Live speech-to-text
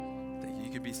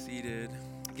could be seated.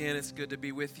 Again, it's good to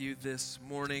be with you this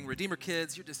morning. Redeemer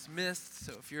kids, you're dismissed.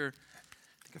 So if you're,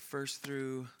 a first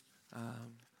through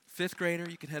fifth grader,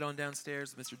 you can head on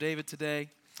downstairs with Mr. David today.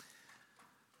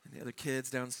 And the other kids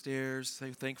downstairs,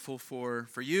 so thankful for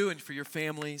you and for your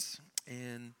families.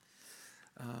 And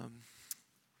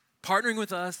partnering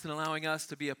with us and allowing us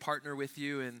to be a partner with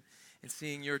you and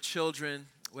seeing your children,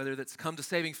 whether that's come to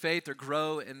saving faith or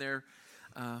grow in their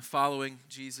following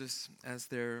Jesus as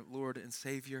their Lord and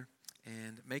Savior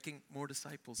and making more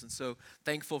disciples. And so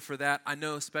thankful for that. I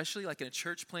know especially like in a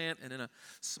church plant and in a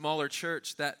smaller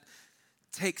church that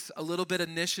takes a little bit of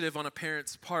initiative on a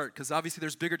parent's part, because obviously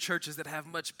there's bigger churches that have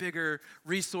much bigger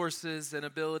resources and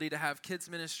ability to have kids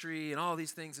ministry and all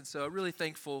these things. And so I'm really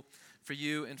thankful for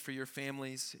you and for your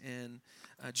families and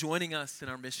joining us in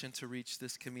our mission to reach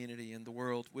this community and the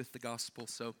world with the gospel.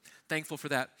 So thankful for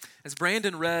that. As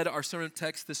Brandon read our sermon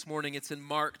text this morning, it's in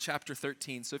Mark chapter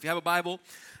 13. So if you have a Bible,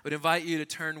 I would invite you to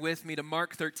turn with me to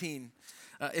Mark 13.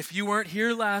 If you weren't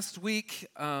here last week,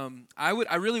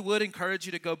 I really would encourage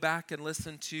you to go back and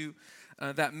listen to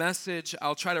that message.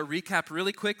 I'll try to recap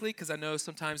really quickly because I know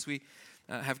sometimes we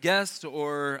have guests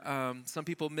or some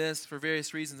people miss for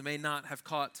various reasons, may not have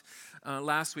caught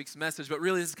last week's message. But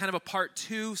really, this is kind of a part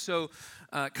two. So,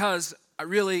 because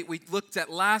we looked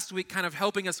at last week kind of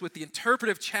helping us with the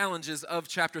interpretive challenges of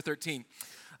chapter 13.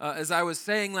 As I was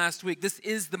saying last week, this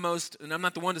is the most, and I'm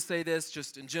not the one to say this,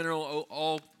 just in general,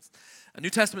 all New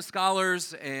Testament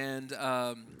scholars and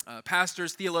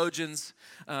pastors, theologians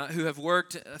who have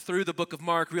worked through the book of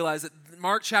Mark realize that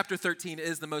Mark chapter 13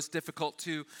 is the most difficult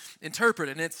to interpret.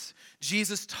 And it's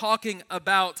Jesus talking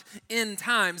about end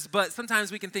times, but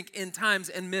sometimes we can think end times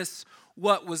and miss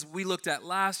what we looked at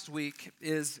last week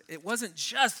is it wasn't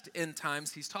just end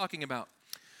times he's talking about.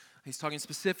 He's talking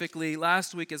specifically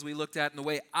last week as we looked at in the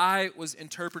way I was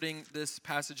interpreting this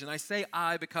passage. And I say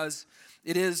I because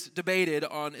it is debated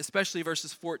on especially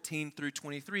verses 14 through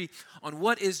 23 on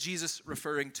what is Jesus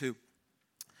referring to.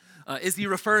 Is he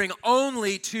referring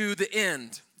only to the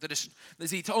end?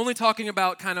 Is he only talking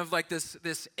about kind of like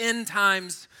this end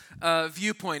times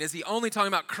viewpoint? Is he only talking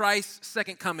about Christ's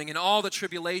second coming and all the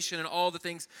tribulation and all the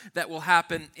things that will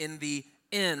happen in the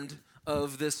end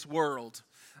of this world?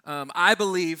 I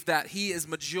believe that he is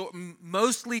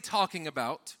mostly talking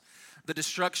about the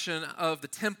destruction of the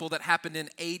temple that happened in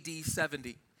AD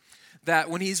 70.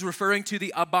 That when he's referring to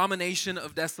the abomination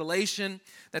of desolation,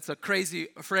 that's a crazy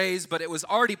phrase, but it was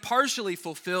already partially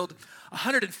fulfilled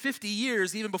 150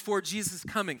 years even before Jesus'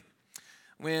 coming.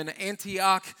 When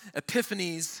Antioch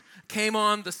Epiphanes came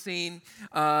on the scene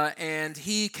and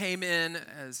he came in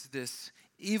as this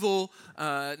evil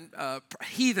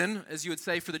heathen, as you would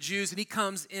say, for the Jews. And he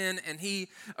comes in and he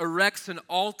erects an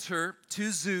altar to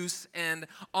Zeus. And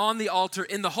on the altar,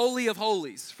 in the Holy of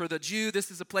Holies, for the Jew, this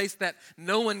is a place that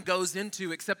no one goes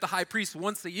into except the high priest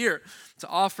once a year to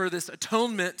offer this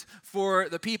atonement for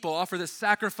the people, offer this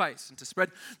sacrifice, and to spread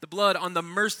the blood on the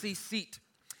mercy seat.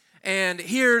 And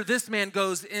here this man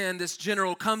goes in, this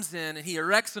general comes in, and he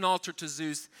erects an altar to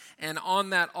Zeus, and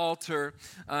on that altar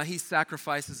he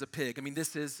sacrifices a pig. I mean,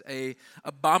 this is an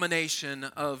abomination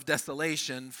of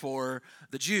desolation for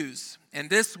the Jews. And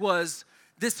this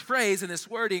phrase and this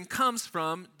wording comes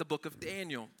from the book of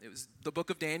Daniel. It was the book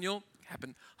of Daniel,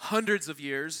 happened hundreds of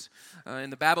years.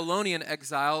 In the Babylonian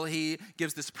exile, he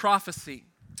gives this prophecy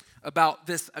about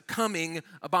this coming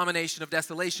abomination of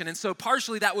desolation. And so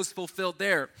partially that was fulfilled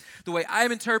there. The way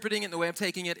I'm interpreting it, and the way I'm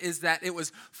taking it, is that it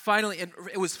was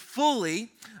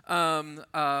fully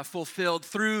fulfilled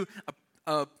through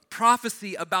a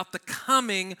prophecy about the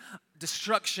coming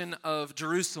destruction of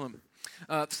Jerusalem.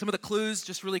 Some of the clues,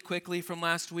 just really quickly from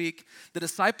last week, the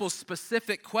disciples'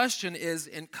 specific question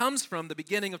comes from the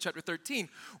beginning of chapter 13,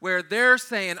 where they're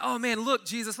saying, oh man, look,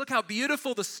 Jesus, look how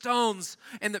beautiful the stones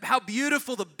and how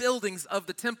beautiful the buildings of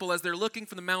the temple as they're looking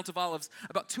from the Mount of Olives,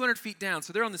 about 200 feet down.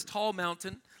 So they're on this tall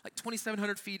mountain, like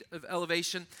 2,700 feet of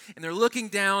elevation, and they're looking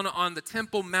down on the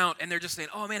Temple Mount, and they're just saying,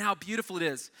 oh man, how beautiful it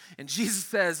is. And Jesus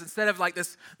says, instead of like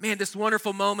this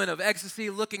wonderful moment of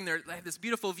ecstasy, looking there, this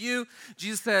beautiful view,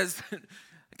 Jesus says,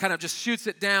 kind of just shoots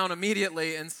it down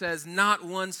immediately and says, not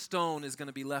one stone is going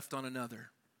to be left on another.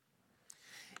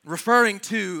 Referring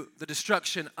to the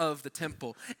destruction of the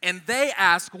temple. And they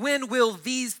ask, when will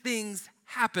these things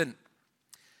happen?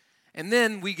 And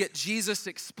then we get Jesus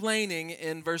explaining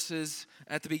in verses,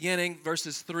 at the beginning,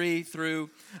 verses 3 through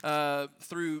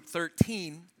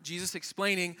 13, Jesus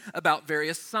explaining about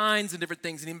various signs and different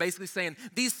things. And he's basically saying,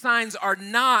 these signs are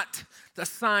not the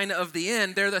sign of the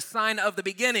end. They're the sign of the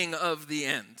beginning of the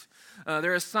end.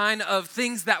 They're a sign of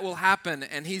things that will happen.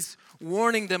 And he's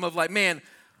warning them of like, man,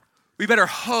 We better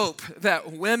hope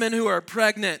that women who are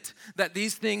pregnant, that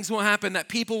these things will happen, that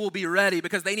people will be ready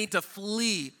because they need to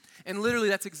flee. And literally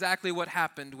that's exactly what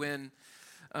happened when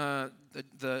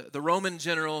the Roman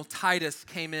general Titus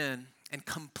came in and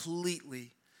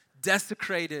completely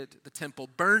desecrated the temple,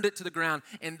 burned it to the ground,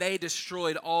 and they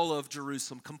destroyed all of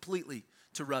Jerusalem completely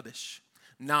to rubbish.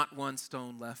 Not one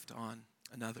stone left on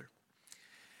another.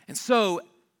 And so,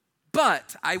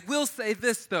 but I will say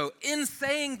this though, in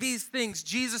saying these things,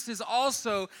 Jesus is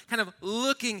also kind of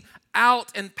looking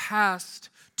out and past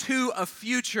to a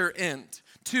future end,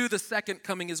 to the second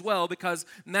coming as well, because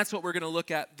and that's what we're going to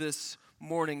look at this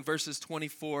morning, verses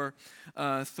 24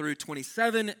 through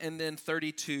 27, and then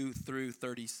 32 through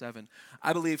 37.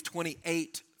 I believe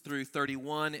 28 through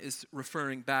 31 is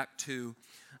referring back to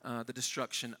the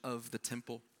destruction of the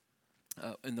temple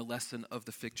in the lesson of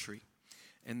the fig tree.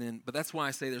 And then, but that's why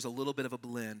I say there's a little bit of a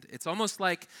blend. It's almost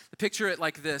like, picture it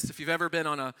like this. If you've ever been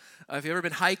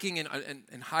hiking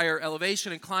in higher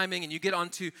elevation and climbing, and you get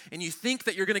onto, and you think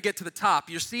that you're going to get to the top.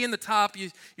 You're seeing the top,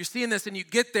 you're seeing this, and you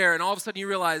get there, and all of a sudden you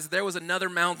realize there was another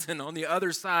mountain on the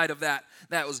other side of that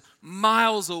was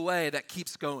miles away that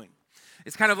keeps going.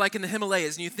 It's kind of like in the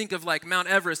Himalayas, and you think of like Mount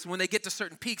Everest. When they get to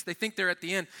certain peaks, they think they're at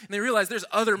the end, and they realize there's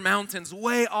other mountains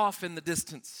way off in the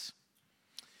distance.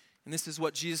 And this is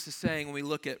what Jesus is saying when we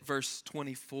look at verse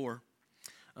 24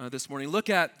 this morning. Look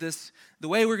at this. The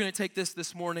way we're going to take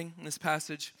this morning in this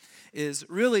passage is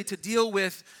really to deal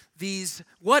with these,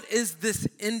 what is this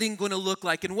ending going to look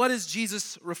like? And what is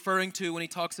Jesus referring to when he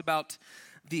talks about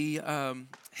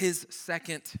his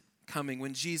second coming,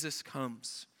 when Jesus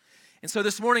comes? And so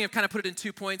this morning I've kind of put it in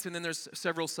 2 points, and then there's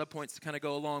several subpoints to kind of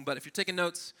go along. But if you're taking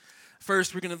notes,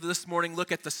 first we're going to this morning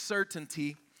look at the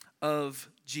certainty of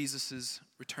Jesus'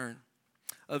 return,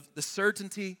 of the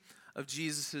certainty of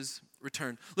Jesus'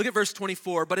 return. Look at verse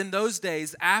 24. But in those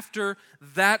days, after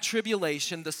that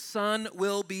tribulation, the sun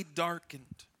will be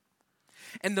darkened,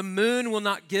 and the moon will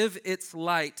not give its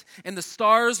light, and the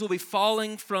stars will be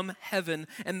falling from heaven,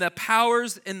 and the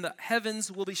powers in the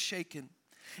heavens will be shaken.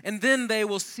 And then they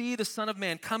will see the Son of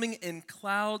Man coming in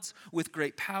clouds with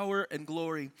great power and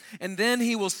glory. And then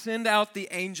he will send out the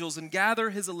angels and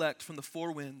gather his elect from the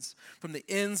four winds, from the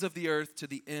ends of the earth to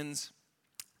the ends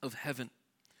of heaven.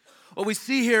 What we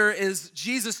see here is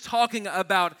Jesus talking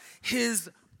about his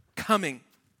coming.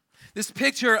 This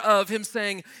picture of him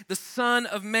saying, the Son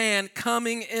of Man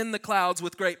coming in the clouds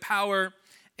with great power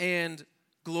and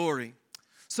glory.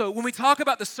 So when we talk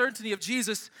about the certainty of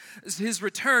Jesus, his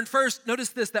return, first,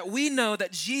 notice this, that we know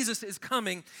that Jesus is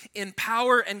coming in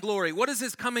power and glory. What is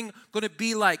his coming going to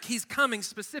be like? He's coming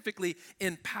specifically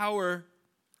in power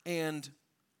and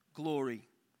glory.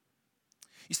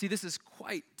 You see, this is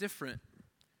quite different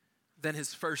than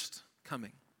his first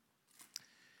coming.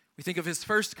 We think of his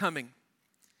first coming.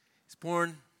 He's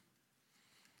born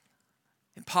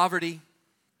in poverty.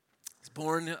 He's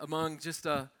born among just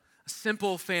a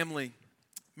simple family.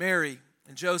 Mary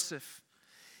and Joseph.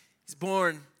 He's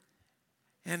born,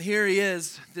 and here he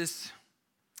is, this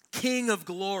King of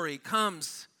glory,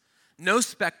 comes, no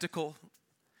spectacle,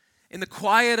 in the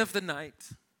quiet of the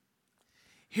night.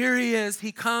 Here he is,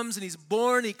 he comes and he's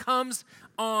born, he comes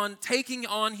on, taking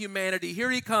on humanity. Here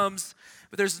he comes,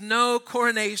 but there's no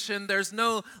coronation, there's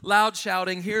no loud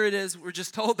shouting. Here it is, we're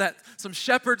just told that some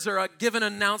shepherds are given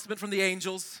an announcement from the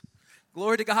angels.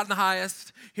 Glory to God in the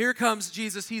highest. Here comes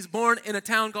Jesus. He's born in a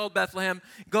town called Bethlehem.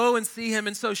 Go and see him.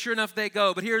 And so sure enough, they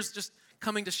go. But here's just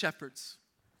coming to shepherds.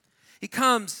 He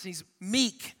comes. He's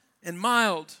meek and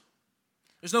mild.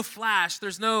 There's no flash.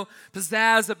 There's no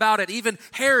pizzazz about it. Even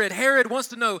Herod wants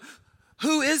to know,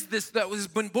 who is this that was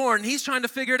been born? He's trying to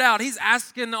figure it out. He's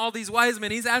asking all these wise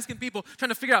men. He's asking people, trying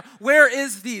to figure out, where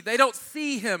is he? They don't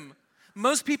see him.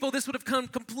 Most people, this would have come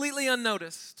completely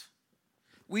unnoticed.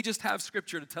 We just have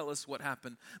scripture to tell us what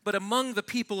happened. But among the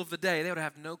people of the day, they would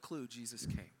have no clue Jesus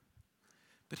came.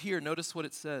 But here, notice what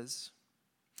it says.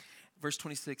 Verse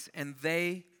 26, and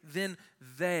they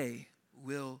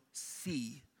will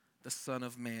see the Son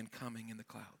of Man coming in the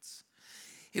clouds.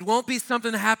 It won't be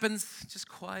something that happens just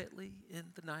quietly in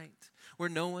the night where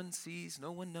no one sees,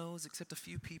 no one knows except a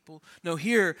few people. No,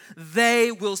 here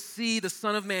they will see the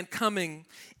Son of Man coming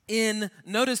in,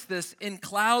 notice this, in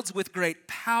clouds with great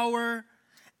power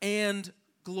and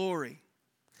glory.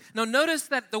 Now notice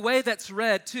that the way that's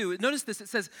read too, notice this, it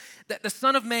says that the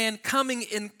Son of Man coming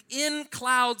in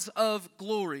clouds of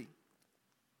glory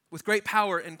with great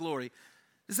power and glory.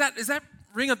 Does that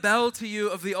ring a bell to you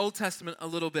of the Old Testament a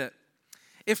little bit?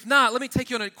 If not, let me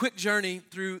take you on a quick journey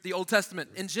through the Old Testament.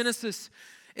 In Genesis,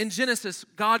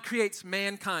 God creates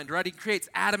mankind, right? He creates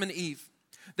Adam and Eve.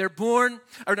 They're born,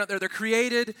 or not, they're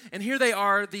created, and here they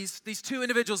are, these two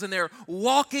individuals, and they're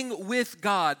walking with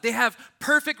God. They have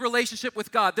perfect relationship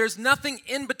with God. There's nothing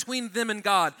in between them and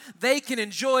God. They can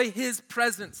enjoy His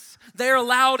presence. They're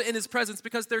allowed in His presence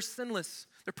because they're sinless.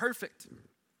 They're perfect.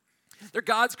 They're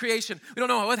God's creation. We don't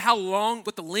know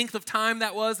what the length of time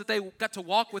that was that they got to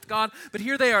walk with God, but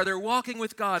here they are. They're walking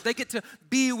with God. They get to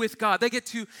be with God. They get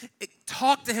to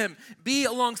talk to Him, be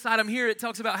alongside Him. Here it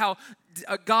talks about how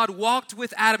God walked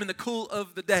with Adam in the cool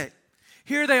of the day.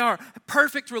 Here they are, a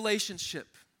perfect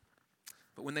relationship.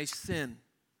 But when they sin,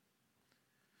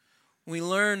 we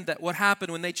learn that what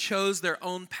happened when they chose their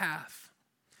own path,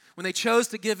 when they chose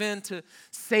to give in to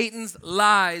Satan's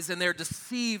lies and they're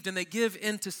deceived and they give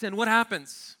in to sin, what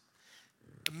happens?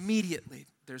 Immediately,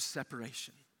 there's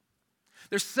separation.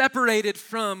 They're separated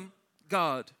from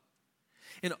God.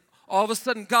 And all of a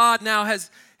sudden, God now has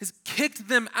kicked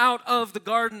them out of the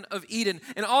Garden of Eden.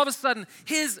 And all of a sudden,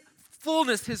 His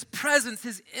fullness, His presence,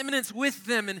 His immanence with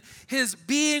them and His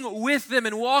being with them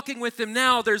and walking with them,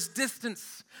 now there's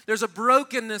distance. There's a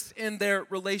brokenness in their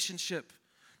relationship.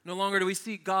 No longer do we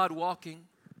see God walking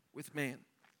with man.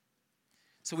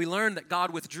 So we learn that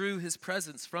God withdrew His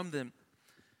presence from them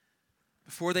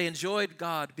before they enjoyed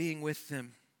God being with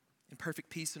them in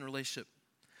perfect peace and relationship.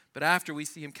 But after, we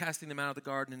see Him casting them out of the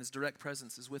garden, and His direct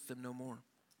presence is with them no more.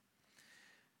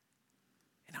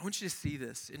 And I want you to see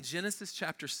this. In Genesis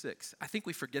chapter 6, I think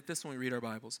we forget this when we read our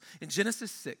Bibles. In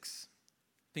Genesis 6,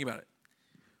 think about it.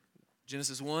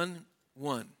 Genesis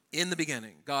 1:1, in the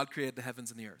beginning, God created the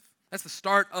heavens and the earth. That's the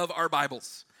start of our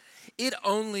Bibles. It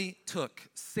only took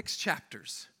 6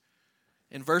 chapters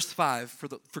in verse 5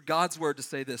 for God's word to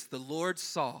say this: the Lord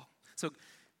saw. So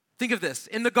think of this,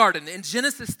 in the garden, in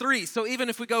Genesis 3. So even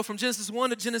if we go from Genesis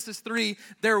 1 to Genesis 3,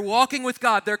 they're walking with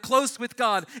God, they're close with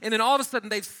God, and then all of a sudden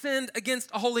they've sinned against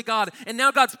a holy God, and now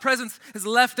God's presence has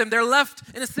left them. They're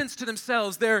left, in a sense, to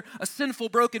themselves. They're a sinful,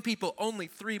 broken people. Only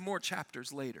 3 more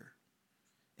chapters later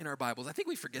in our Bibles. I think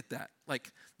we forget that.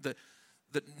 Like the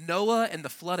Noah and the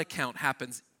flood account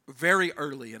happens very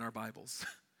early in our Bibles.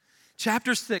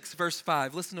 Chapter 6, verse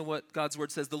 5, listen to what God's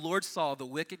word says. The Lord saw the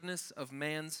wickedness of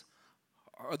man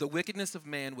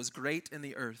was great in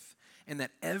the earth, and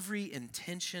that every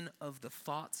intention of the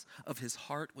thoughts of his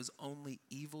heart was only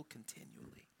evil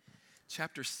continually.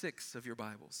 Chapter 6 of your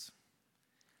Bibles.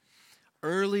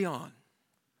 Early on,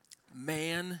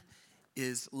 man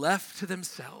is left to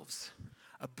themselves,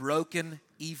 a broken,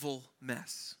 evil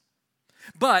mess.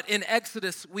 But in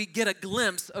Exodus, we get a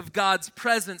glimpse of God's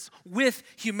presence with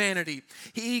humanity.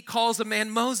 He calls a man,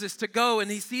 Moses, to go,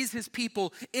 and he sees his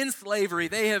people in slavery.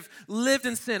 They have lived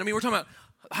in sin. I mean, we're talking about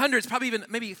hundreds, probably even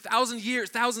maybe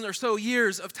 1,000 or so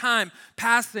years of time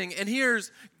passing. And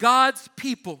here's God's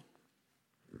people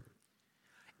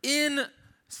in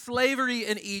slavery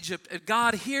in Egypt. And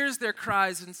God hears their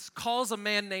cries and calls a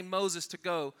man named Moses to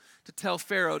go to tell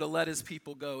Pharaoh to let his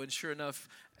people go. And sure enough,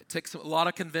 it takes a lot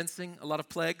of convincing, a lot of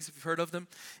plagues, if you've heard of them.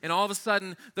 And all of a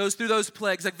sudden, through those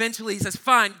plagues, eventually he says,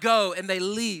 fine, go, and they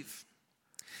leave.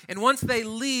 And once they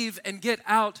leave and get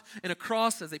out and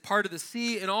across as they part of the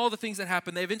sea and all the things that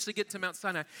happen, they eventually get to Mount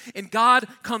Sinai. And God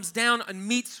comes down and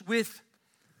meets with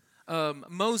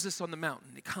Moses on the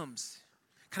mountain. He comes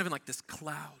kind of in like this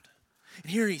cloud. And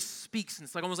here he speaks, and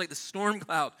it's like almost like the storm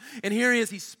cloud. And here he is,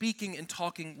 he's speaking and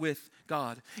talking with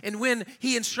God. And when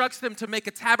he instructs them to make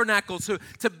a tabernacle, to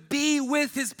be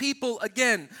with his people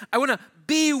again, I want to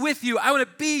be with you. I want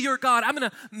to be your God. I'm going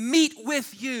to meet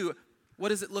with you. What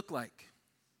does it look like?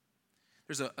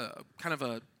 There's a kind of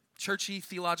a churchy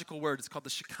theological word. It's called the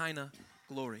Shekinah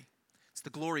glory. It's the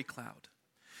glory cloud.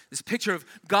 This picture of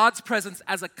God's presence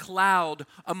as a cloud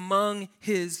among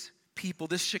his people,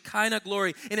 this Shekinah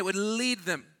glory, and it would lead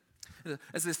them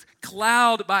as this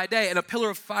cloud by day and a pillar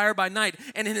of fire by night,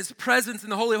 and in his presence in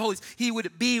the Holy of Holies, he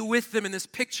would be with them in this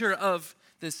picture of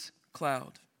this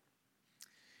cloud.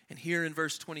 And here in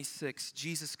verse 26,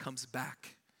 Jesus comes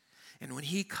back, and when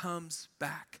he comes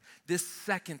back this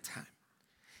second time,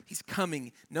 he's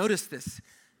coming, notice this,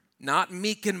 not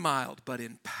meek and mild, but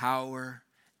in power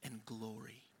and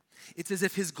glory. It's as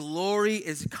if his glory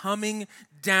is coming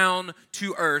down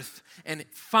to earth and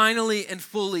finally and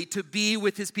fully to be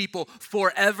with his people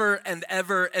forever and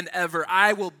ever and ever.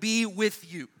 I will be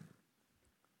with you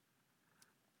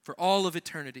for all of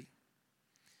eternity.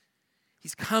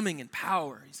 He's coming in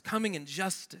power. He's coming in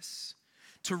justice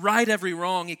to right every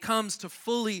wrong. He comes to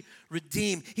fully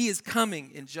redeem. He is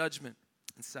coming in judgment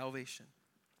and salvation.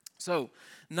 So,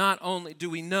 not only do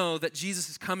we know that Jesus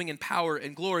is coming in power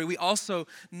and glory, we also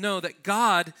know that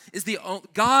God is the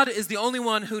only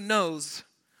one who knows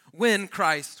when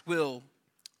Christ will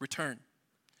return.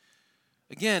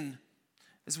 Again,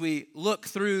 as we look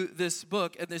through this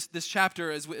book and this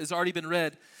chapter has already been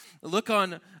read, look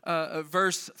on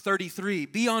verse 33.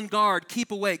 Be on guard,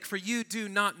 keep awake, for you do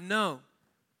not know.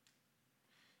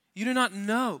 You do not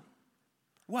know.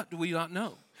 What do we not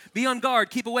know? Be on guard,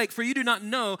 keep awake, for you do not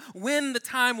know when the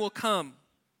time will come.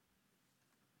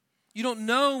 You don't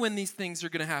know when these things are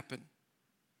going to happen.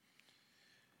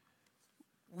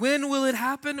 When will it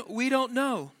happen? We don't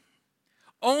know.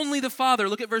 Only the Father,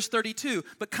 look at verse 32,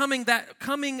 but concerning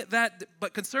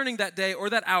that day or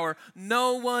that hour,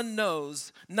 no one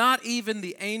knows, not even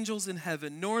the angels in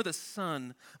heaven, nor the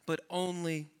Son, but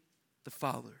only the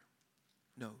Father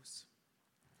knows.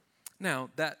 Now,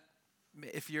 that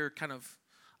if you're kind of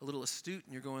a little astute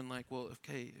and you're going like, well,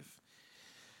 okay,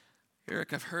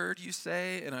 Eric, I've heard you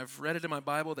say, and I've read it in my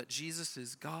Bible, that Jesus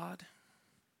is God,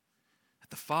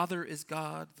 that the Father is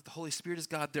God, that the Holy Spirit is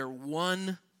God. They're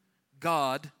one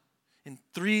God in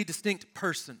three distinct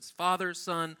persons, Father,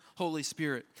 Son, Holy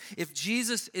Spirit. If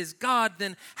Jesus is God,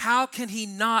 then how can he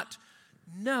not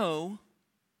know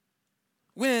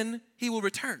when he will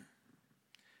return?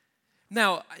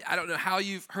 Now, I don't know how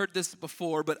you've heard this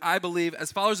before, but I believe,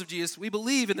 as followers of Jesus, we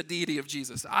believe in the deity of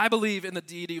Jesus. I believe in the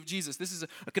deity of Jesus. This is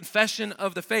a confession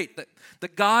of the faith, that the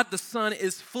God, the Son,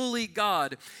 is fully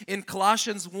God. In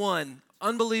Colossians 1,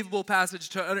 unbelievable passage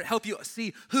to help you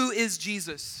see who is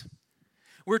Jesus.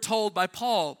 We're told by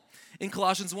Paul in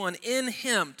Colossians 1, in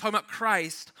him, talking about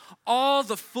Christ, all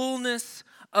the fullness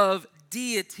of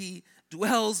deity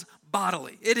dwells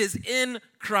bodily. It is in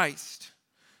Christ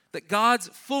that God's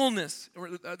fullness, or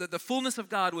the fullness of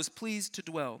God was pleased to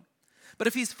dwell. But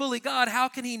if he's fully God, how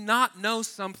can he not know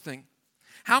something?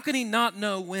 How can he not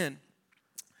know when?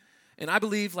 And I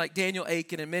believe, like Daniel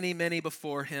Aiken and many, many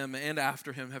before him and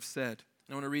after him have said,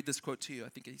 and I want to read this quote to you. I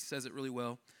think he says it really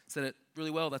well. Said it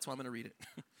really well, that's why I'm going to read it.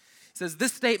 He says,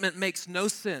 this statement makes no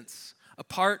sense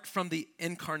apart from the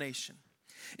incarnation.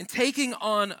 In taking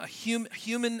on a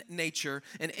human nature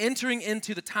and entering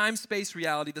into the time-space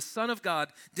reality, the Son of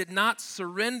God did not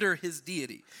surrender his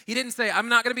deity. He didn't say, I'm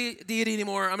not going to be a deity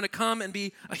anymore. I'm going to come and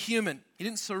be a human. He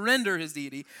didn't surrender his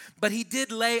deity, but he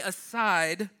did lay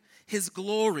aside his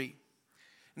glory.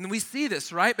 And we see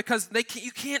this, right? Because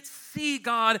you can't see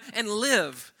God and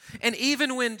live. And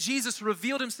even when Jesus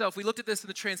revealed himself, we looked at this in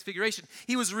the Transfiguration,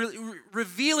 he was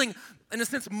revealing, in a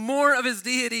sense, more of his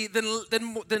deity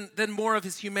than more of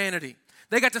his humanity.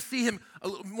 They got to see him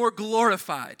more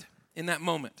glorified in that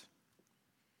moment.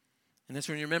 And that's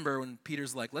when you remember when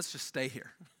Peter's like, let's just stay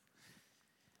here.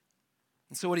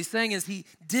 And so what he's saying is he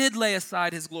did lay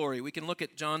aside his glory. We can look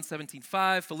at John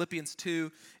 17:5. Philippians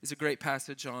 2 is a great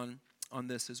passage on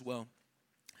this as well.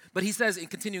 But he says, in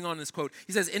continuing on this quote,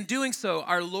 he says, in doing so,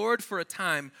 our Lord for a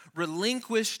time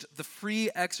relinquished the free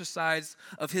exercise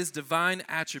of his divine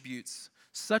attributes,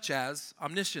 such as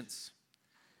omniscience.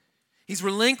 He's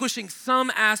relinquishing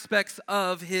some aspects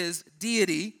of his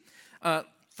deity,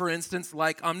 for instance,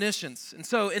 like omniscience. And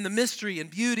so in the mystery and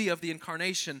beauty of the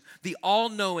incarnation, the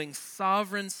all-knowing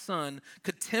sovereign Son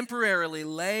could temporarily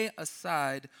lay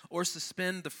aside or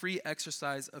suspend the free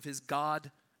exercise of his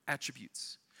God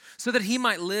attributes, so that he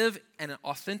might live an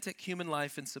authentic human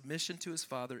life in submission to his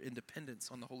Father in dependence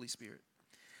on the Holy Spirit.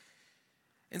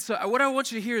 And so what I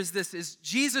want you to hear is this, is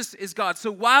Jesus is God. So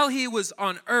while he was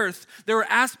on earth, there were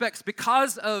aspects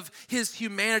because of his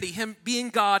humanity, him being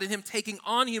God and him taking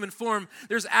on human form,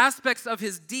 there's aspects of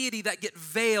his deity that get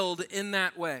veiled in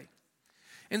that way.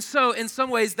 And so in some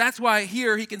ways, that's why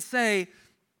here he can say,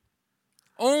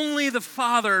 only the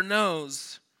Father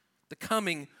knows the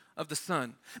coming of the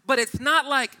Son. But it's not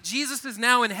like Jesus is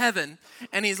now in heaven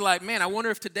and he's like, man, I wonder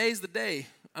if today's the day.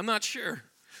 I'm not sure.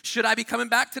 Should I be coming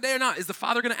back today or not? Is the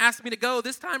Father going to ask me to go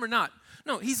this time or not?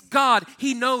 No, he's God.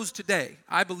 He knows today.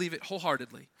 I believe it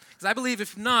wholeheartedly. Because I believe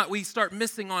if not, we start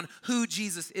missing on who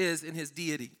Jesus is in his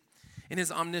deity, in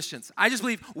his omniscience. I just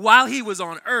believe while he was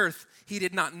on earth, he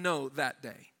did not know that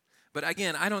day. But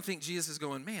again, I don't think Jesus is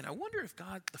going, man, I wonder if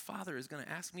God the Father is going to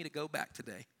ask me to go back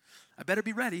today. I better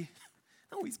be ready.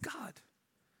 No, he's God.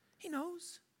 He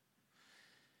knows.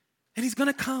 And he's going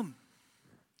to come.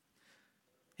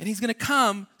 And he's going to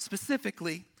come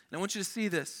specifically, and I want you to see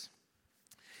this.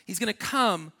 He's going to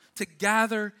come to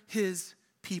gather his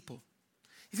people.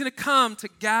 He's going to come to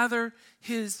gather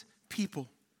his people.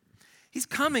 He's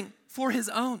coming for his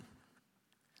own.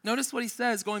 Notice what he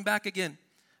says, going back again.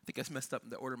 I think I messed up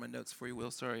the order of my notes for you,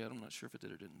 Will. Sorry, I'm not sure if it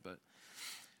did or didn't, but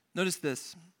notice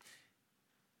this.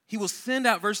 He will send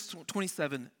out, verse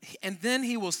 27, and then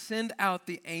he will send out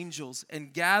the angels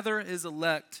and gather his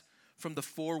elect from the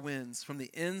four winds, from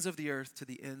the ends of the earth to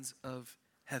the ends of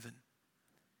heaven.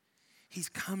 He's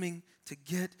coming to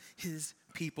get his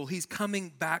people. He's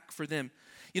coming back for them.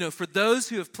 For those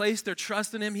who have placed their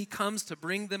trust in him, he comes to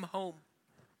bring them home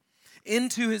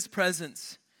into his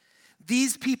presence.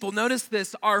 These people, notice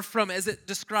this, are from, as it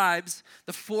describes,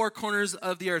 the four corners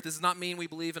of the earth. This does not mean we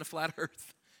believe in a flat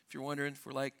earth. If you're wondering, if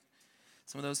we're like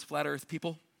some of those flat earth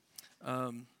people.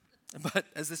 But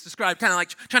as this described, kind of like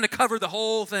trying to cover the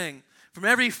whole thing from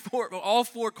all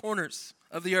four corners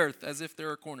of the earth, as if there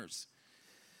are corners.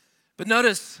 But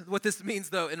notice what this means,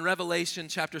 though, in Revelation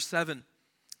chapter 7.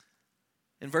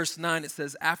 In verse 9, it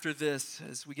says, after this,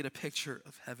 as we get a picture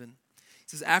of heaven, it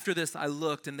says, after this I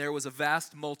looked, and there was a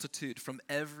vast multitude from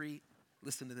every,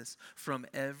 listen to this, from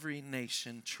every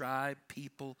nation, tribe,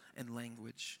 people, and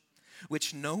language,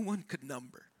 which no one could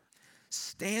number,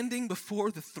 standing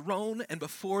before the throne and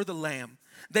before the Lamb.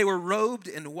 They were robed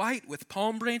in white with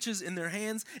palm branches in their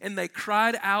hands, and they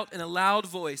cried out in a loud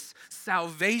voice,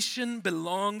 salvation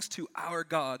belongs to our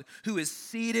God, who is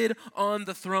seated on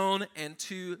the throne, and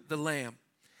to the Lamb.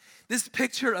 This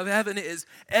picture of heaven is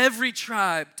every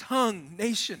tribe, tongue,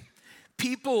 nation,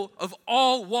 people of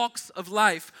all walks of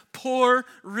life, poor,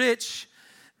 rich,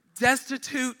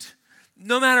 destitute,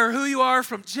 no matter who you are,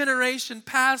 from generation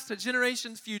past to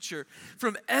generation future,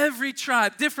 from every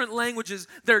tribe, different languages,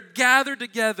 they're gathered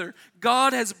together.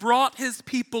 God has brought his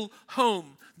people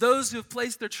home, those who have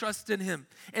placed their trust in him,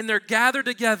 and they're gathered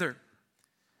together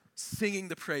singing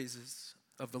the praises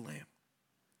of the Lamb.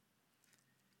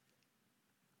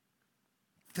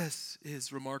 This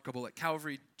is remarkable. At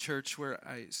Calvary Church, where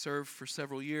I served for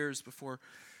several years before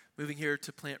moving here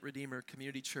to Plant Redeemer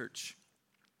Community Church,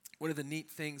 one of the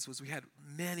neat things was we had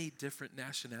many different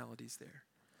nationalities there.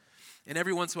 And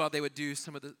every once in a while, they would do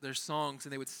some of their songs,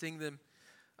 and they would sing them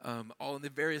all in the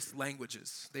various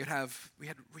languages. We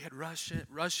had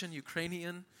Russian,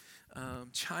 Ukrainian,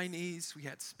 Chinese, we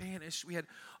had Spanish, we had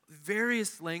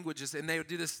various languages, and they would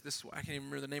do this, I can't even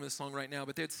remember the name of the song right now,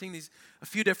 but they would sing a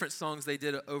few different songs they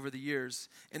did over the years,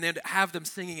 and they'd have them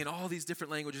singing in all these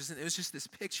different languages, and it was just this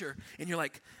picture, and you're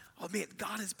like, oh man,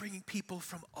 God is bringing people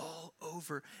from all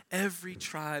over, every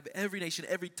tribe, every nation,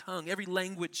 every tongue, every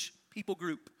language, people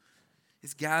group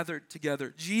is gathered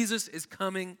together. Jesus is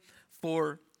coming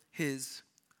for his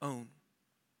own.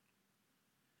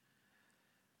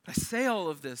 I say all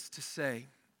of this to say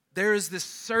there is this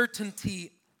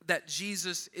certainty that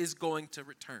Jesus is going to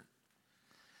return.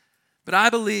 But I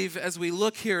believe as we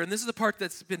look here, and this is the part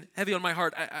that's been heavy on my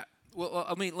heart.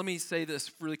 Let me say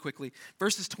this really quickly.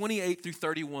 Verses 28 through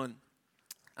 31.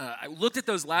 I looked at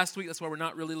those last week. That's why we're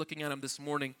not really looking at them this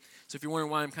morning. So if you're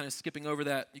wondering why I'm kind of skipping over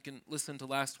that, you can listen to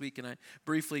last week. And I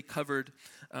briefly covered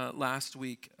last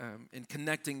week in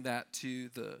connecting that to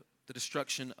the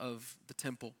destruction of the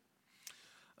temple.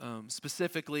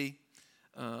 Specifically,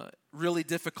 really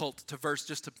difficult to verse,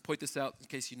 just to point this out in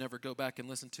case you never go back and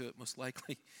listen to it, most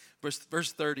likely.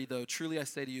 Verse 30, though, truly I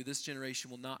say to you, this generation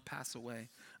will not pass away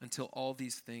until all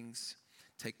these things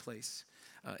take place.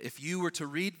 If you were to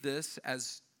read this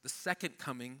as the second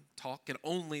coming talk, and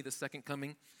only the second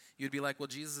coming, you'd be like, well,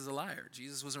 Jesus is a liar.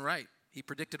 Jesus wasn't right. He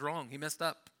predicted wrong. He messed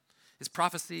up. His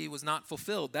prophecy was not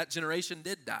fulfilled. That generation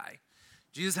did die.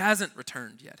 Jesus hasn't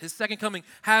returned yet. His second coming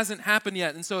hasn't happened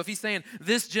yet. And so if he's saying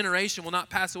this generation will not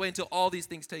pass away until all these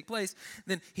things take place,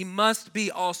 then he must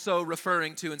be also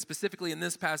referring to, and specifically in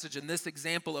this passage, in this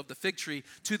example of the fig tree,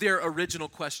 to their original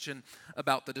question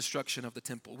about the destruction of the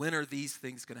temple. When are these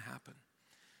things going to happen?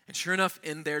 And sure enough,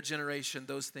 in their generation,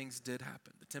 those things did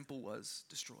happen. The temple was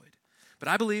destroyed. But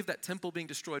I believe that temple being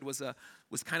destroyed was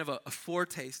kind of a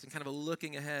foretaste and kind of a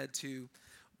looking ahead to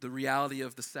the reality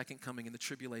of the second coming and the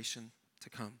tribulation to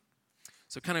come.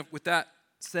 So kind of with that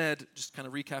said, just kind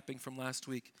of recapping from last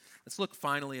week, let's look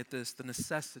finally at this, the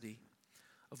necessity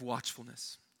of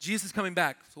watchfulness. Jesus is coming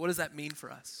back. So what does that mean for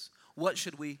us? What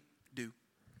should we do?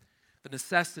 The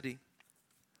necessity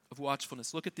of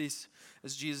watchfulness. Look at these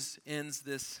as Jesus ends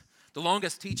this, the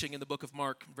longest teaching in the book of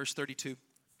Mark, verse 32.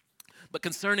 But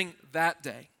concerning that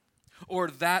day or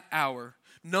that hour,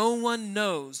 no one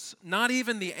knows, not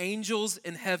even the angels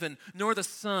in heaven, nor the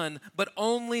Son, but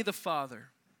only the Father.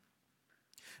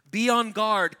 Be on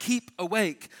guard, keep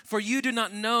awake, for you do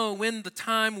not know when the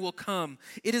time will come.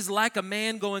 It is like a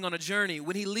man going on a journey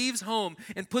when he leaves home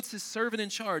and puts his servant in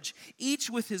charge, each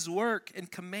with his work,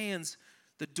 and commands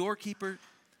the doorkeeper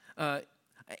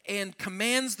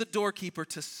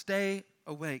to stay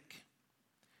awake.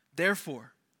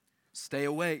 Therefore, stay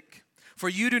awake. For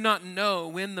you do not know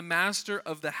when the master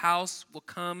of the house will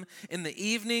come, in the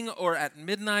evening or at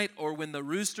midnight or when the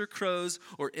rooster crows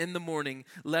or in the morning,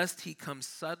 lest he come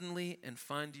suddenly and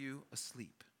find you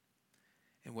asleep.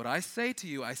 And what I say to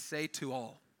you, I say to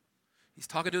all, He's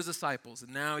talking to his disciples,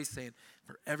 and now he's saying,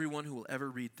 for everyone who will ever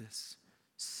read this,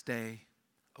 stay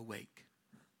awake.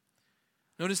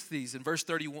 Notice these in verse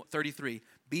 33,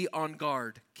 be on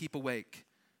guard, keep awake.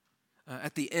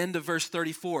 At the end of verse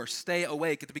 34, stay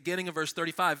awake. At the beginning of verse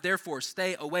 35, therefore,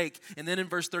 stay awake. And then in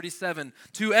verse 37,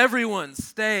 to everyone,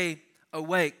 stay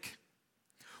awake.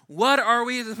 What are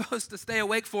we supposed to stay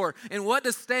awake for? And what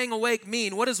does staying awake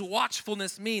mean? What does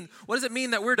watchfulness mean? What does it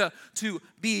mean that we're to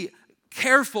be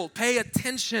careful, pay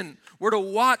attention, we're to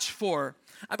watch for?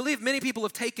 I believe many people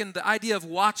have taken the idea of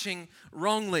watching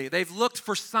wrongly. They've looked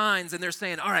for signs and they're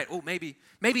saying, all right, maybe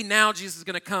now Jesus is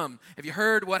going to come. Have you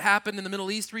heard what happened in the Middle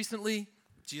East recently?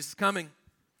 Jesus is coming.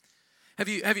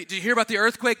 Did you hear about the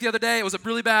earthquake the other day? It was a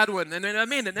really bad one. And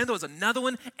then there was another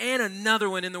one and another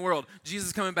one in the world. Jesus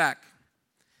is coming back.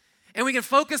 And we can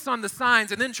focus on the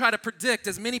signs and then try to predict,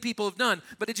 as many people have done.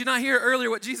 But did you not hear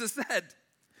earlier what Jesus said?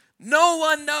 No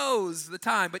one knows the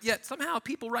time, but yet somehow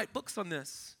people write books on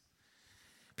this.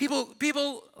 People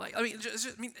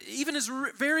even as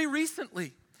very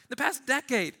recently, the past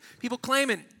decade, people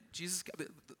claiming the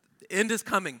end is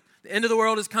coming. The end of the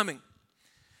world is coming.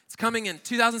 It's coming in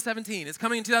 2017. It's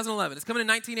coming in 2011. It's coming in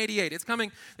 1988. It's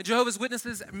coming. The Jehovah's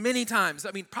Witnesses many times,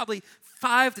 probably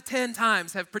 5 to 10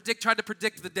 times have tried to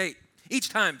predict the date. Each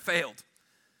time failed.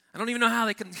 I don't even know how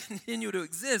they can continue to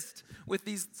exist with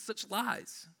these such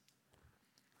lies.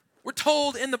 We're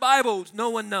told in the Bible, no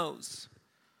one knows.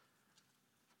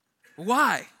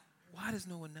 Why? Why does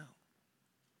no one know?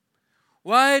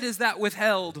 Why is that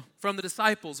withheld from the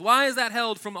disciples? Why is that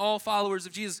held from all followers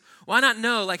of Jesus? Why not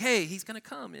know, hey, he's going to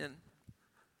come in?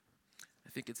 I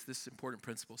think it's this important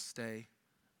principle, stay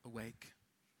awake,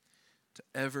 to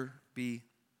ever be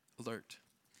alert.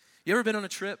 You ever been on a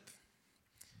trip,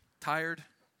 tired?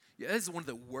 Yeah, this is one of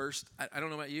the worst. I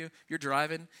don't know about you. You're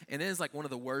driving, and it is like one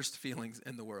of the worst feelings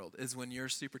in the world is when you're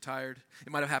super tired.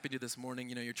 It might have happened to you this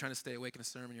morning. You're trying to stay awake in a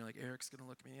sermon. You're like, Eric's going to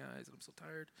look me in the eyes, and I'm so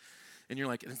tired. And you're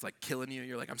like, and it's like killing you.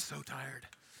 You're like, I'm so tired.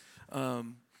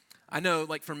 I know,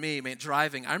 for me, man,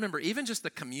 driving, I remember even just the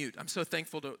commute. I'm so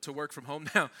thankful to work from home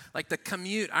now. The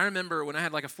commute, I remember when I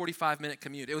had a 45-minute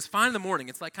commute. It was fine in the morning.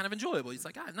 It's kind of enjoyable. It's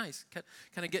nice. Kind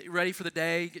of get you ready for the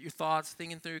day, get your thoughts,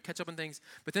 thinking through, catch up on things.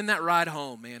 But then that ride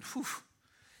home, man,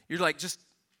 you're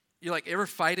ever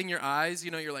fighting your eyes?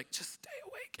 You're just stay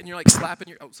awake. And you're slapping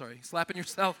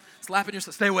yourself,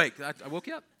 stay awake. I woke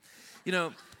you up.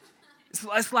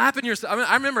 Slapping yourself.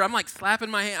 I remember I'm slapping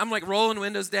my hand. I'm rolling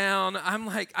windows down. I'm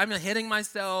hitting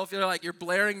myself. You're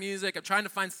blaring music. I'm trying to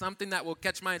find something that will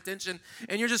catch my attention,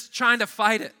 and you're just trying to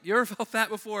fight it. You ever felt that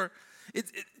before?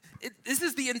 This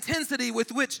is the intensity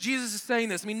with which Jesus is saying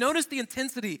this. Notice the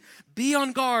intensity. Be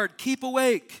on guard. Keep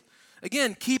awake.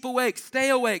 Again, keep awake. Stay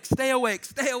awake. Stay awake.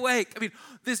 Stay awake.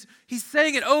 He's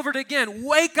saying it over and again.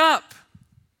 Wake up.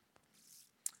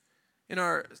 In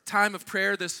our time of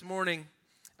prayer this morning,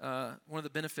 one of the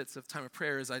benefits of time of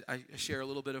prayer is I share a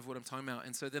little bit of what I'm talking about,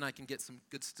 and so then I can get some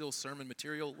good still sermon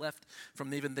material left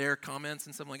from even their comments,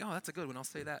 and so I'm like, oh, that's a good one. I'll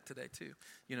say that today too,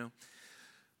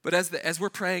 But as we're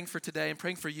praying for today and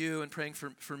praying for you and praying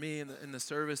for me in the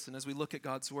service, and as we look at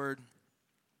God's word,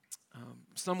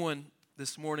 someone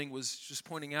this morning was just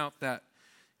pointing out that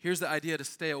here's the idea to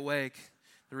stay awake.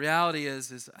 The reality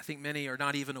is I think many are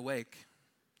not even awake.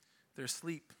 They're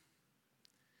asleep.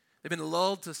 They've been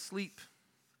lulled to sleep.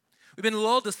 We've been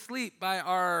lulled to sleep by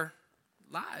our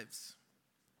lives.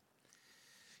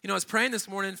 I was praying this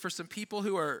morning for some people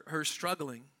who are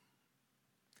struggling,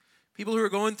 people who are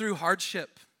going through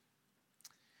hardship.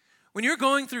 When you're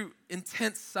going through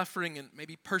intense suffering and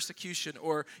maybe persecution,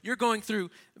 or you're going through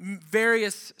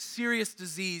various serious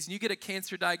disease, and you get a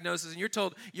cancer diagnosis, and you're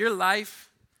told your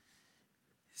life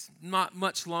is not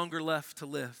much longer left to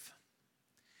live,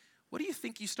 what do you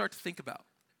think you start to think about?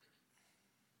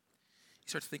 You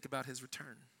start to think about his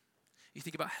return. You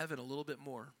think about heaven a little bit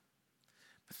more.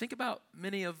 But think about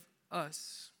many of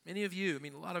us, many of you,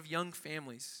 a lot of young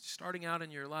families starting out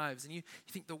in your lives, and you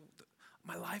think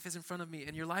my life is in front of me,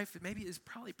 and your life maybe is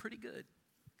probably pretty good.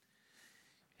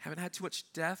 Haven't had too much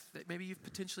death that maybe you've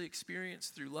potentially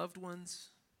experienced through loved ones.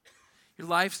 Your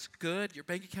life's good. Your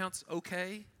bank account's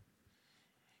okay.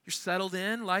 You're settled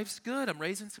in. Life's good. I'm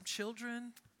raising some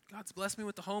children. God's blessed me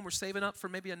with the home. We're saving up for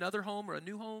maybe another home or a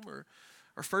new home or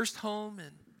first home,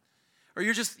 or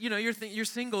you're just you're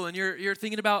single and you're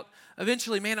thinking about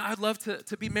eventually, man, I'd love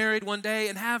to be married one day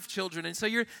and have children, and so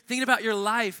you're thinking about your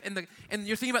life and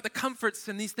you're thinking about the comforts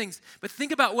and these things. But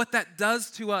think about what that does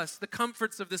to us, the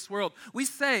comforts of this world. We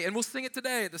say, and we'll sing it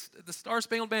today, the Star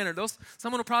Spangled Banner.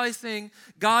 Someone will probably sing,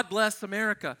 "God Bless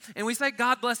America," and we say,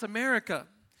 "God Bless America,"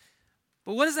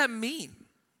 but what does that mean?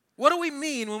 What do we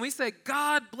mean when we say,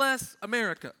 God bless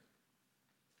America?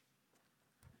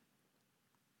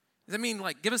 Does that mean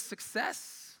like give us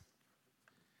success?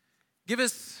 Give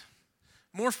us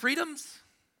more freedoms?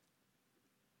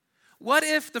 What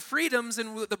if the freedoms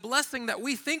and the blessing that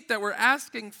we think that we're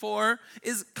asking for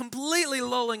is completely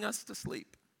lulling us to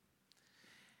sleep?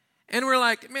 And we're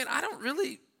like, man, I don't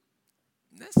really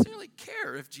necessarily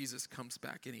care if Jesus comes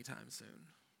back anytime soon.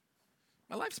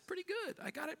 My life's pretty good. I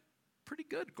got it pretty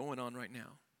good going on right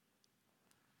now.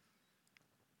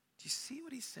 Do you see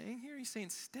what he's saying here? He's saying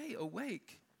stay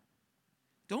awake.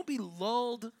 Don't be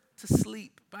lulled to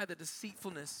sleep by the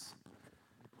deceitfulness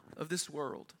of this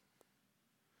world.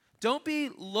 Don't be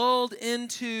lulled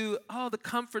into, the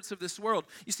comforts of this world.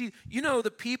 You see,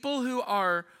 the people who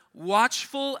are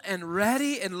watchful and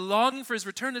ready and longing for his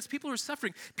return, it's people who are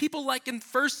suffering. People like in the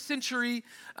first century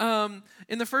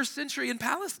in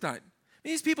Palestine.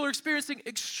 These people are experiencing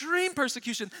extreme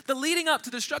persecution. The leading up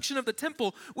to the destruction of the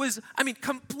temple was,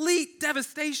 complete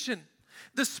devastation.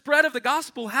 The spread of the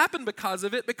gospel happened because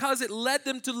of it, because it led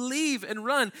them to leave and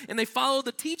run. And they followed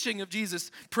the teaching of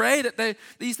Jesus. Pray that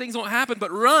these things won't happen,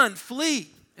 but run, flee.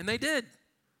 And they did.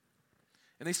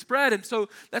 And they spread. And so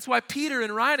that's why Peter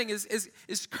in writing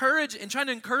is courage and trying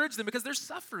to encourage them because they're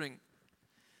suffering.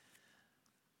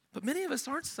 But many of us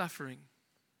aren't suffering.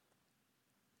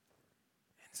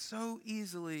 And so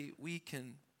easily we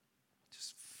can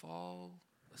just fall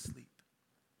asleep.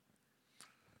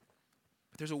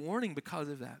 But there's a warning because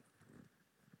of that.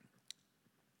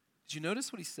 Did you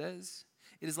notice what he says?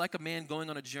 It is like a man going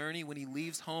on a journey when he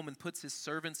leaves home and puts his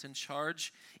servants in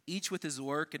charge, each with his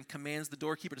work, and commands the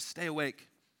doorkeeper to stay awake.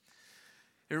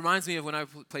 It reminds me of when I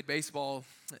played baseball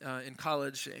in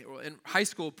college, in high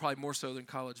school probably more so than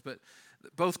college, but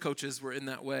both coaches were in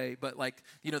that way. But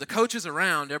the coaches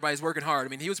around, everybody's working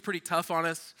hard. He was pretty tough on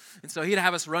us. And so he'd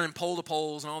have us running pole to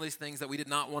poles and all these things that we did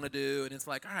not want to do. And it's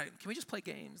like, all right, can we just play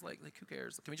games? Like who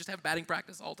cares? Can we just have batting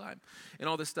practice all the time and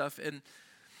all this stuff? And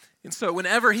so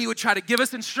whenever he would try to give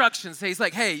us instructions, he's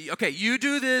like, hey, okay, you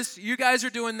do this. You guys are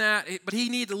doing that. But he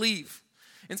needed to leave.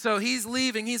 And so he's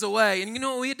leaving. He's away. And you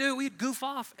know what we'd do? We'd goof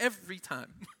off every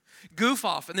time. Goof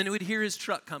off. And then we'd hear his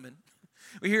truck coming.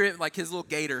 We hear it like his little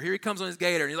gator. Here he comes on his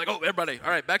gator. And he's like, oh, everybody, all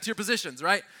right, back to your positions,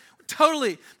 right?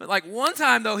 Totally. But one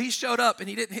time, though, he showed up and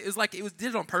he didn't, it was like did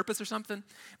it on purpose or something.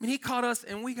 He caught us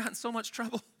and we got in so much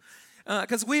trouble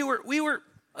because we were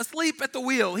asleep at the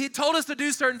wheel. He told us to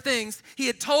do certain things. He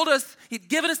had told us, he'd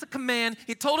given us a command.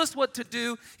 He told us what to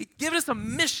do. He'd given us a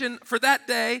mission for that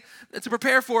day to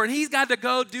prepare for. And he's got to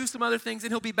go do some other things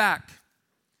and he'll be back.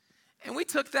 And we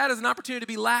took that as an opportunity to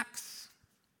be lax.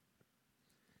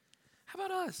 How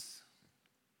about us?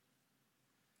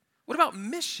 What about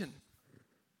mission?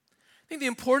 I think the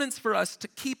importance for us to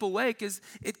keep awake is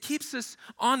it keeps us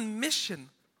on mission.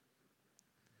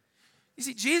 You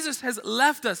see, Jesus has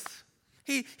left us.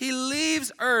 He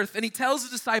leaves earth and he tells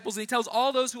his disciples and he tells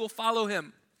all those who will follow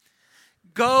him,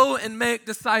 go and make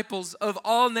disciples of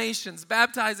all nations,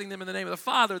 baptizing them in the name of the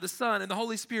Father, the Son, and the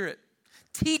Holy Spirit,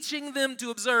 teaching them to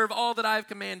observe all that I have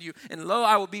commanded you. And lo,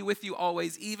 I will be with you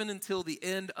always, even until the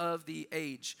end of the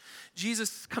age.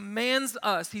 Jesus commands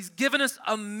us. He's given us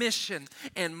a mission,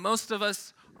 and most of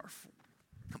us are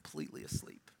completely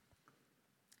asleep.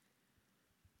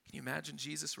 Can you imagine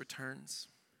Jesus returns?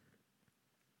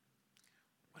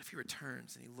 What if he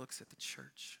returns and he looks at the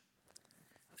church?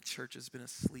 The church has been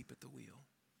asleep at the wheel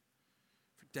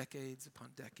for decades upon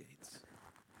decades.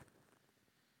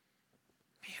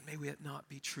 Man, may it not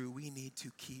be true. We need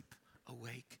to keep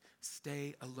awake,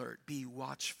 stay alert, be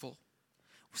watchful,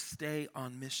 stay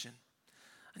on mission.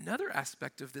 Another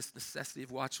aspect of this necessity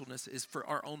of watchfulness is for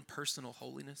our own personal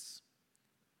holiness.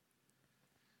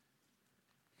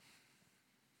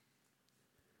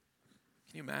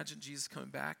 Can you imagine Jesus coming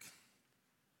back?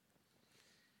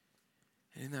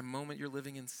 And in that moment, you're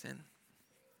living in sin.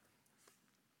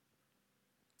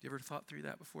 You ever thought through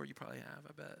that before? You probably have,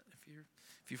 I bet,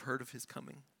 if you've heard of his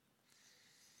coming.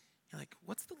 You're like,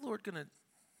 what's the Lord going to,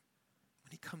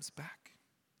 when he comes back,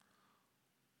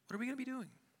 what are we going to be doing?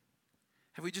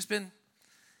 Have we just been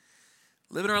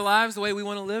living our lives the way we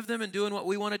want to live them and doing what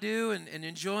we want to do and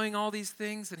enjoying all these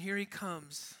things, and here he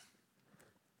comes.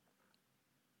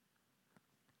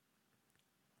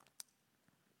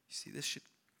 You see, this should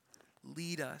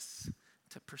lead us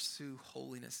to pursue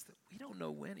holiness that we don't know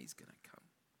when he's going to come.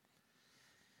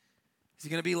 Is he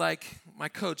going to be like my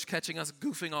coach catching us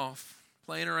goofing off,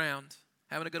 playing around,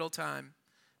 having a good old time,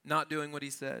 not doing what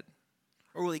he said?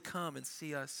 Or will he come and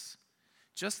see us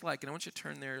just like, and I want you to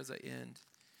turn there as I end.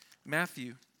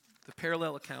 Matthew, the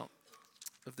parallel account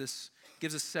of this,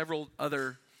 gives us several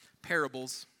other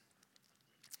parables.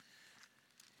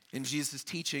 in Jesus'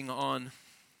 teaching on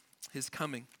his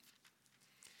coming.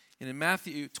 And in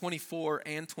Matthew 24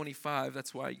 and 25,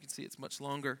 that's why you can see it's much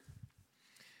longer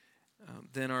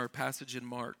than our passage in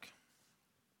Mark.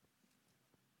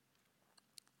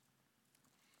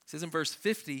 It says in verse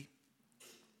 50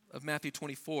 of Matthew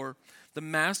 24, the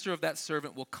master of that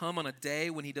servant will come on a day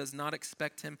when he does not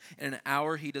expect him, and an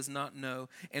hour he does not know,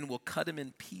 and will cut him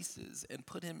in pieces and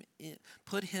put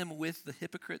him with the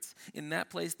hypocrites. In that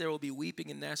place there will be weeping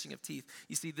and gnashing of teeth.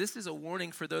 You see, this is a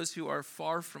warning for those who are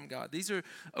far from God. These are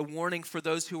a warning for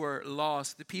those who are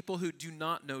lost, the people who do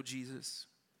not know Jesus.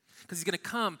 Because he's going to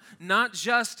come not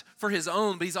just for his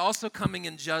own, but he's also coming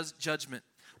in judgment,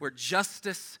 where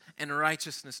justice and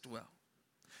righteousness dwell.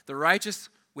 The righteous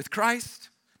with Christ,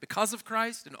 because of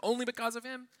Christ, and only because of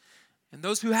him. And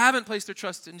those who haven't placed their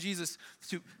trust in Jesus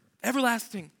to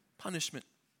everlasting punishment.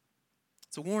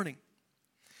 It's a warning.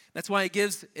 That's why it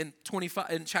gives in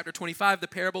chapter 25 the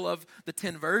parable of the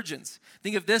 10 virgins.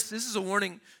 Think of this. This is a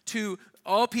warning to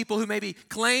all people who maybe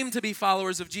claim to be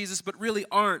followers of Jesus but really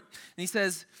aren't. And he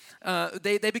says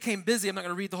they became busy. I'm not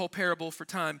going to read the whole parable for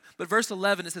time. But verse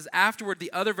 11, it says, afterward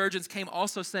the other virgins came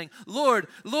also saying, Lord,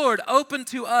 Lord, open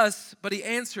to us. But he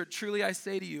answered, truly I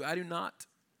say to you, I do not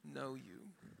know you.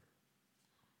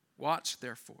 Watch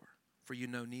therefore, for you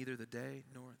know neither the day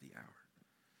nor the hour.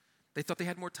 They thought they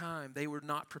had more time. They were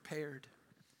not prepared.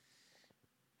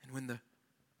 And when the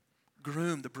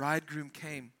bridegroom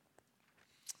came,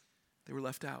 they were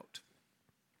left out.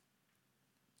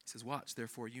 He says, watch,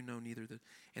 therefore, you know neither the...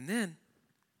 And then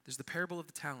there's the parable of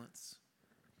the talents.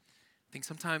 I think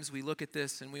sometimes we look at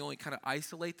this and we only kind of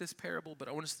isolate this parable, but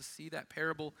I want us to see that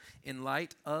parable in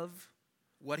light of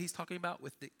what he's talking about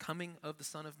with the coming of the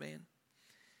Son of Man.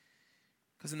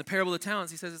 Because in the parable of the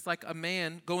talents, he says it's like a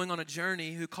man going on a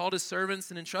journey who called his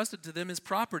servants and entrusted to them his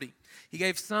property. He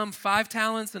gave some 5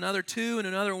 talents, another 2, and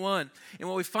another 1. And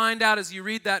what we find out as you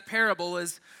read that parable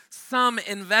is some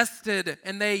invested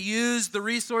and they used the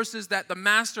resources that the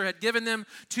master had given them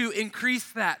to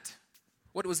increase that,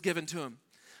 what was given to him.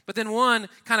 But then one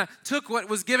kind of took what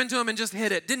was given to him and just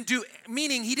hid it.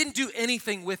 Meaning he didn't do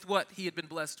anything with what he had been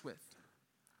blessed with.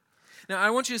 Now, I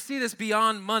want you to see this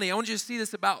beyond money. I want you to see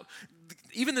this about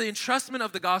even the entrustment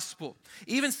of the gospel,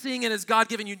 even seeing it as God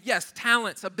giving you, yes,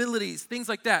 talents, abilities, things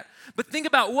like that. But think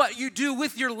about what you do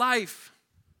with your life.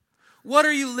 What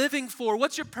are you living for?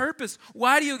 What's your purpose?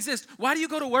 Why do you exist? Why do you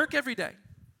go to work every day?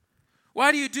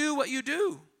 Why do you do what you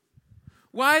do?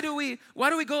 Why do we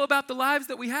go about the lives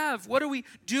that we have? What are we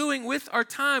doing with our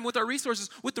time, with our resources,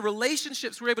 with the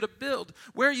relationships we're able to build?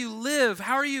 Where you live,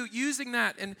 how are you using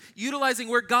that and utilizing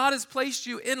where God has placed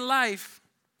you in life?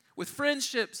 With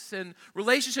friendships and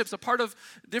relationships, a part of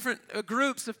different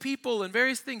groups of people and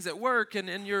various things at work and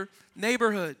in your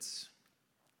neighborhoods.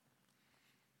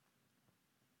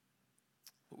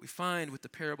 What we find with the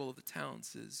parable of the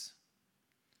talents is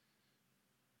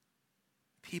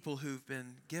people who've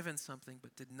been given something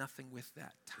but did nothing with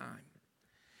that time.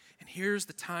 And here's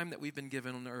the time that we've been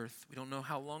given on earth. We don't know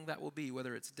how long that will be,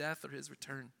 whether it's death or his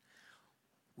return.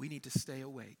 We need to stay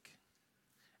awake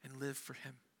and live for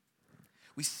him.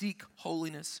 We seek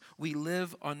holiness. We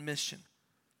live on mission.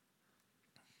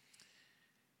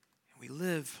 And we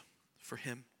live for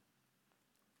him.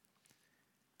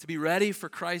 To be ready for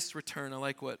Christ's return, I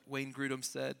like what Wayne Grudem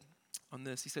said on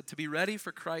this. He said, to be ready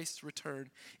for Christ's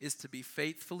return is to be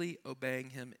faithfully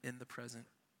obeying him in the present,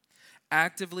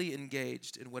 actively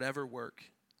engaged in whatever work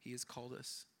he has called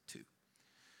us to.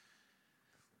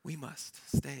 We must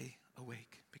stay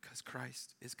awake because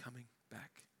Christ is coming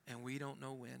back, and we don't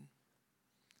know when.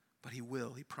 But he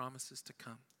will. He promises to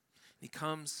come. He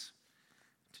comes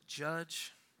to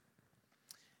judge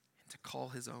and to call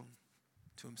his own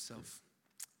to himself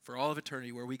for all of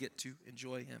eternity, where we get to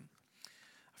enjoy him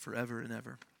forever and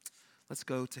ever. Let's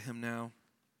go to him now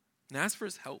and ask for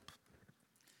his help.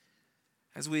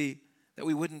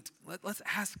 Let's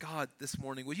ask God this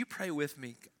morning. Will you pray with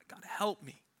me? God, help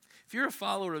me. If you're a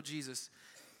follower of Jesus,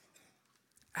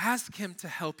 ask him to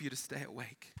help you to stay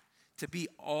awake, to be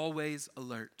always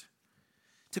alert,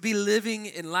 to be living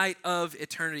in light of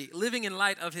eternity, living in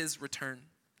light of his return.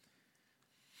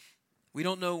 We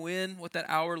don't know what that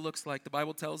hour looks like. The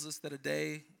Bible tells us that a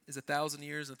day is 1,000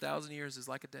 years, and 1,000 years is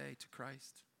like a day to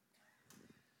Christ.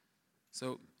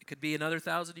 So it could be another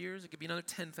 1,000 years. It could be another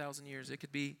 10,000 years. It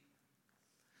could be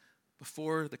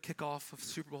before the kickoff of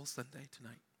Super Bowl Sunday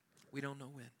tonight. We don't know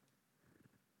when.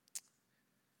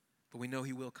 But we know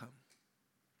he will come.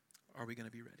 Are we going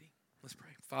to be ready? Let's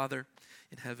pray. Father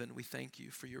in heaven, we thank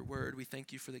you for your word. We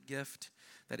thank you for the gift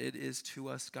that it is to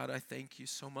us. God, I thank you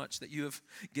so much that you have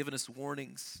given us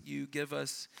warnings. You give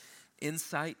us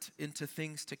insight into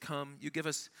things to come. You give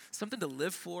us something to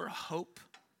live for, hope.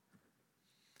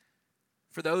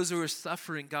 For those who are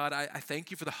suffering, God, I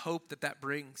thank you for the hope that that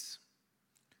brings,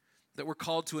 that we're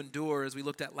called to endure, as we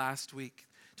looked at last week,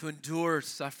 to endure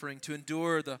suffering, to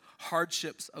endure the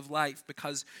hardships of life,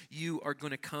 because you are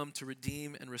going to come to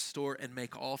redeem and restore and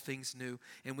make all things new.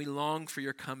 And we long for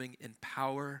your coming in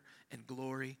power and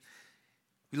glory.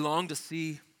 We long to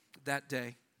see that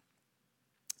day.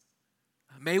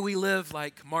 May we live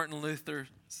like Martin Luther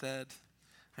said.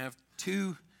 I have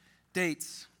 2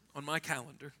 dates on my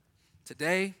calendar,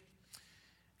 today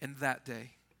and that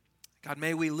day. God,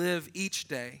 may we live each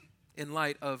day in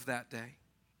light of that day.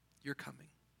 You're coming.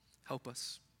 Help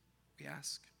us, we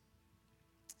ask.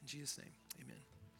 In Jesus' name, amen.